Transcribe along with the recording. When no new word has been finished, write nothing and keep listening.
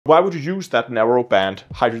why would you use that narrowband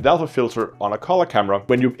hydrogen alpha filter on a color camera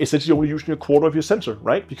when you're essentially only using a quarter of your sensor,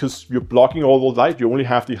 right? Because you're blocking all the light. You only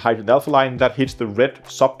have the hydrogen alpha line that hits the red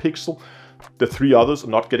subpixel. The three others are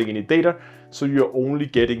not getting any data, so you're only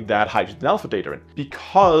getting that hydrogen alpha data in.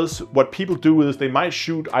 Because what people do is they might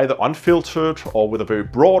shoot either unfiltered or with a very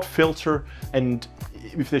broad filter, and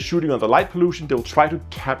if they're shooting under light pollution, they'll try to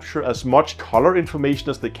capture as much color information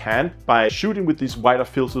as they can by shooting with these wider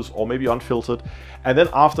filters or maybe unfiltered. And then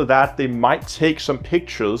after that, they might take some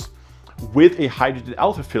pictures with a hydrogen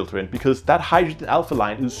alpha filter in, because that hydrogen alpha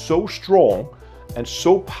line is so strong and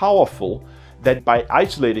so powerful that by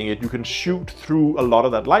isolating it, you can shoot through a lot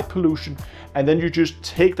of that light pollution, and then you just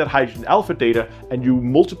take that hydrogen alpha data and you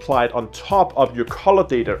multiply it on top of your color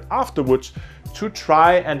data afterwards to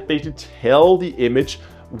try and basically tell the image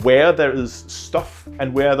where there is stuff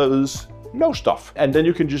and where there is no stuff. And then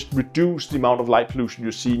you can just reduce the amount of light pollution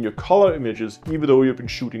you see in your color images, even though you've been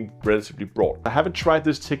shooting relatively broad. I haven't tried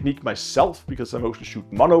this technique myself because I mostly shoot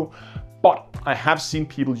mono, but I have seen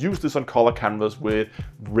people use this on color cameras with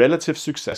relative success.